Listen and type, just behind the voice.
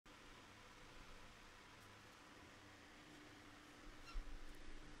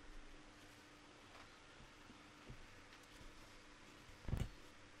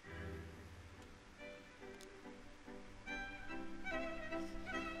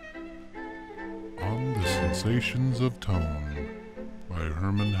Sensations of Tone by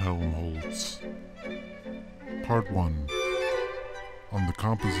Helmholtz. Part 1. On the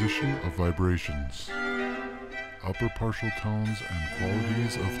Composition of Vibrations. Upper Partial Tones and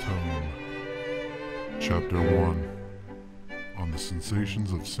Qualities of Tone. Chapter 1. On the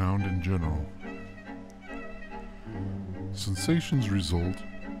Sensations of Sound in General. Sensations result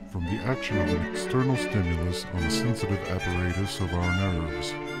from the action of an external stimulus on the sensitive apparatus of our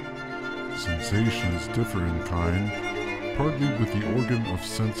nerves. Sensations differ in kind, partly with the organ of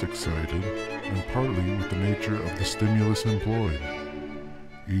sense excited, and partly with the nature of the stimulus employed.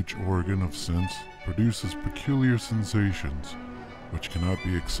 Each organ of sense produces peculiar sensations, which cannot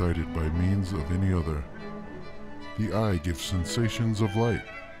be excited by means of any other. The eye gives sensations of light,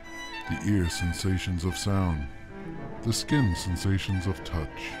 the ear sensations of sound, the skin sensations of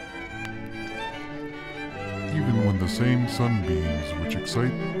touch. Even when the same sunbeams which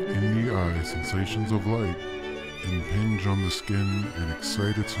excite in the eye sensations of light impinge on the skin and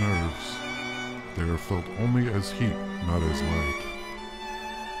excite its nerves, they are felt only as heat, not as light.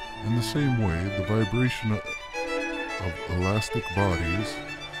 In the same way, the vibration of elastic bodies,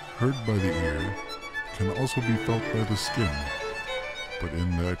 heard by the ear, can also be felt by the skin, but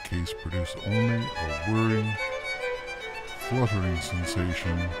in that case produce only a whirring, fluttering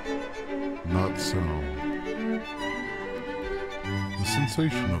sensation, not sound. The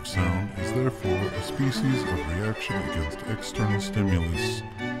sensation of sound is therefore a species of reaction against external stimulus,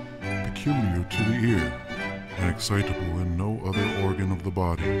 peculiar to the ear, and excitable in no other organ of the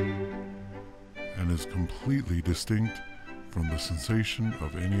body, and is completely distinct from the sensation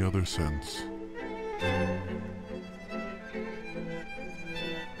of any other sense.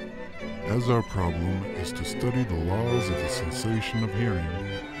 As our problem is to study the laws of the sensation of hearing,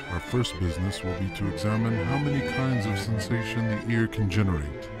 our first business will be to examine how many kinds of sensation the ear can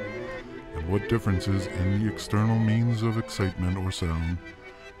generate, and what differences in the external means of excitement or sound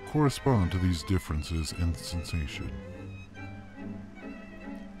correspond to these differences in sensation.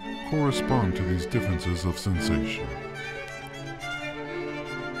 Correspond to these differences of sensation.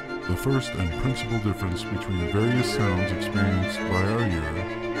 The first and principal difference between various sounds experienced by our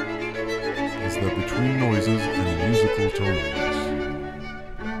ear is that between noises and musical tones.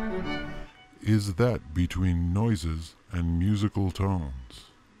 Is that between noises and musical tones.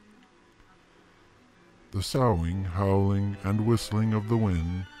 The soughing, howling, and whistling of the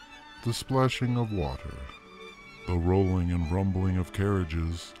wind, the splashing of water, the rolling and rumbling of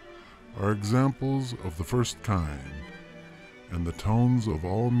carriages are examples of the first kind, and the tones of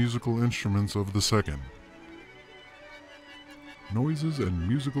all musical instruments of the second. Noises and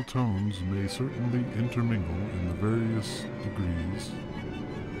musical tones may certainly intermingle in the various degrees.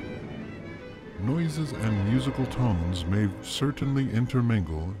 Noises and musical tones may certainly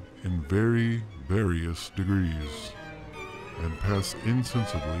intermingle in very various degrees, and pass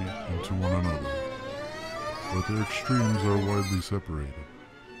insensibly into one another, but their extremes are widely separated.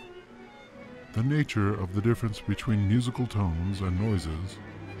 The nature of the difference between musical tones and noises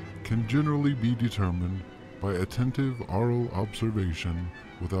can generally be determined by attentive oral observation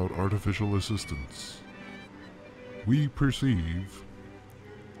without artificial assistance. We perceive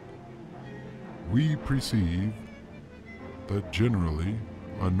that generally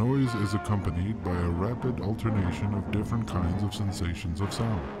a noise is accompanied by a rapid alternation of different kinds of sensations of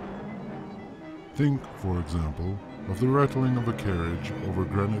sound. Think, for example, of the rattling of a carriage over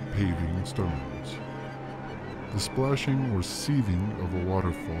granite paving stones, the splashing or seething of a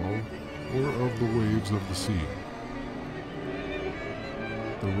waterfall, or of the waves of the sea,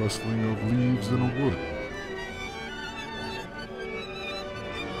 the rustling of leaves in a wood.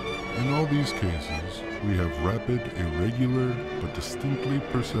 In all these cases, we have rapid, irregular, but distinctly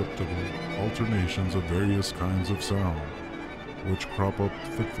perceptible alternations of various kinds of sound, which crop up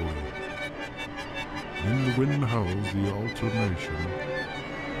fitfully. When the wind howls, the alternation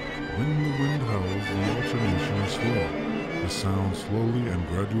is slow. The sound slowly and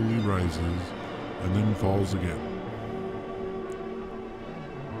gradually rises, and then falls again.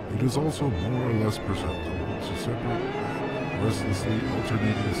 It is also more or less perceptible to separate restlessly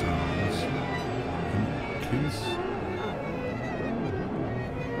alternating sounds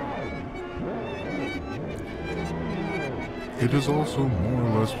It is also more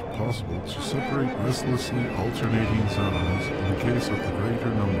or less possible to separate restlessly alternating sounds in the case of the greater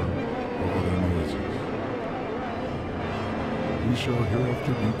number of other noises. We shall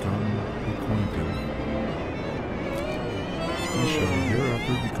hereafter become acquainted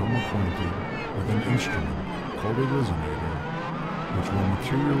with an instrument called a resonator, which will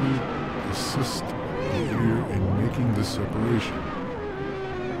materially assist the ear in making this separation.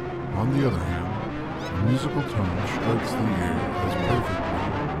 On the other hand, A musical tone strikes the ear as perfectly.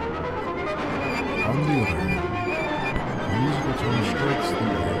 On the other hand, a musical tone strikes the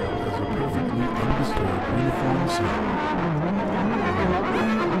ear as a perfectly undisturbed, uniform sound.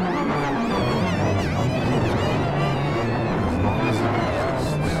 As long as it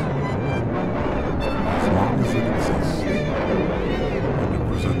exists. As long as it exists. And it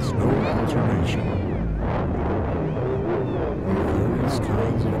presents no alternation of various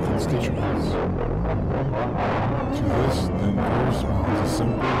kinds of constituents. To this then corresponds a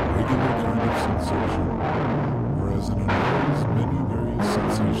simple, regular kind of sensation, whereas in a noise many various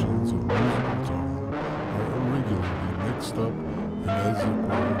sensations of musical tone are irregularly mixed up and as it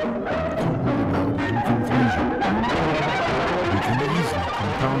were tumbled about in confusion. We can easily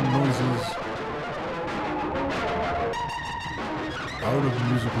compound noises out of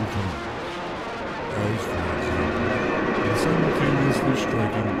musical tones, as for example, in simultaneously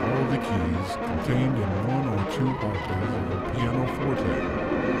striking all the keys contained in one or two octaves of a pianoforte.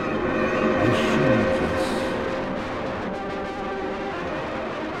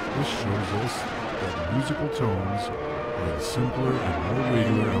 This shows us that musical tones are the simpler and more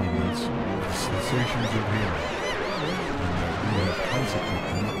regular elements of the sensations of hearing, and that we have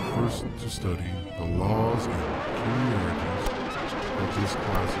consequently first to study the laws and peculiarities of this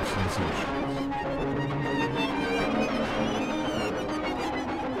class of sensations.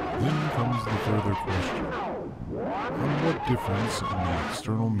 Then comes the further question: on what difference in the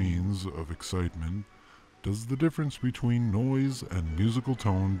external means of excitement does the difference between noise and musical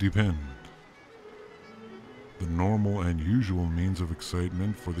tone depend? The normal and usual means of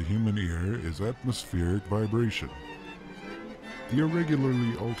excitement for the human ear is atmospheric vibration. The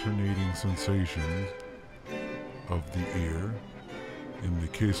irregularly alternating sensations of the ear, in the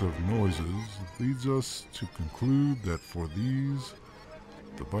case of noises, leads us to conclude that for these,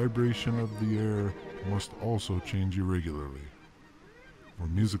 the vibration of the air must also change irregularly. For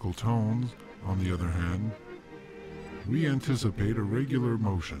musical tones, on the other hand, we anticipate a regular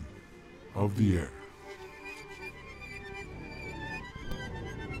motion of the air.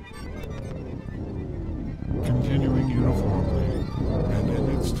 Continuing uniformly, and in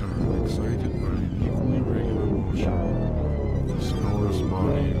its turn excited by an equally regular motion of the sonorous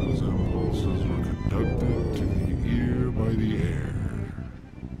body whose impulses were conducted to the ear by the air.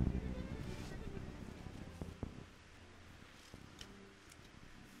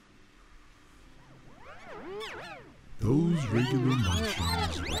 Those regular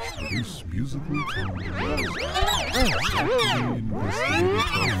motions which produce musical tones are exactly investigated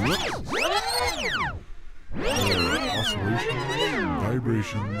by oscillations,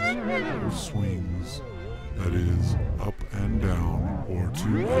 vibrations, or swings, that is, up and down, or to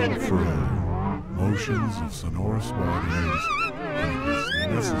and fro, motions of sonorous bodies, and it is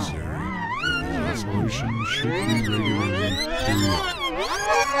necessary that the oscillation should be regularly periodic.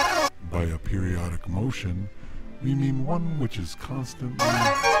 By a periodic motion, we mean one which is constantly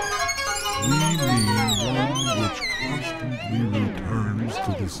returns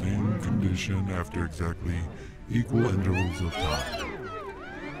to the same condition after exactly equal intervals of time.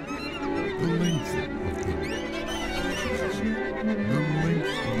 The length of the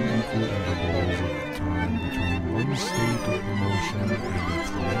equal intervals of time between one state of the motion and its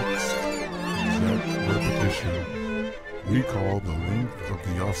next exact repetition we call the length of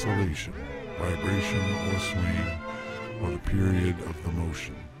the oscillation, vibration or swing, or the period of the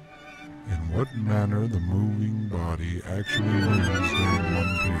motion. In what manner the moving body actually moves during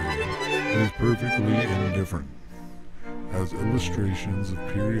one period is perfectly indifferent. As illustrations of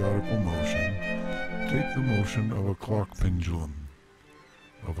periodical motion, take the motion of a clock pendulum,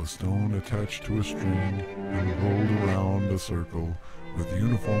 of a stone attached to a string and rolled around a circle with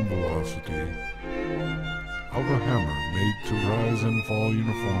uniform velocity, of a hammer made to rise and fall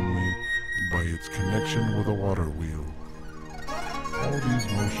uniformly by its connection with a water wheel. All these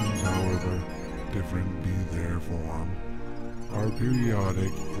motions, however different be their form, are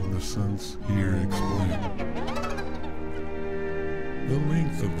periodic in the sense here explained. The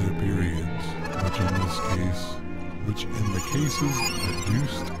length of their periods, which in the cases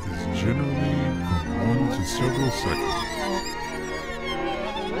adduced is generally from 1 to several seconds,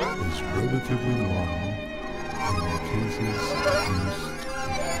 is relatively long in the cases adduced.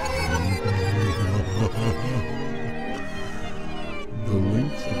 The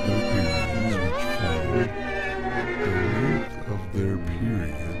length of their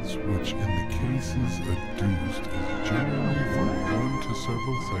periods which in the cases adduced is generally from 1 to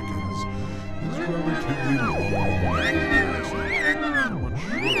several seconds, is relatively long in comparison, much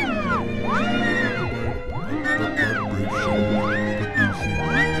shorter the vibration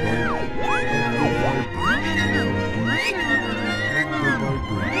producing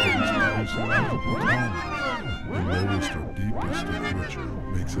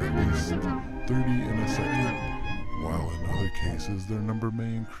number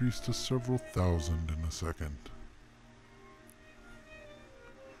may increase to several thousand in a second.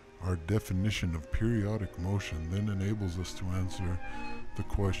 Our definition of periodic motion then enables us to answer the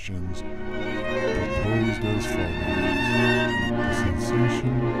questions proposed as follows. The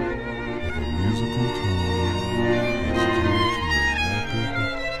sensation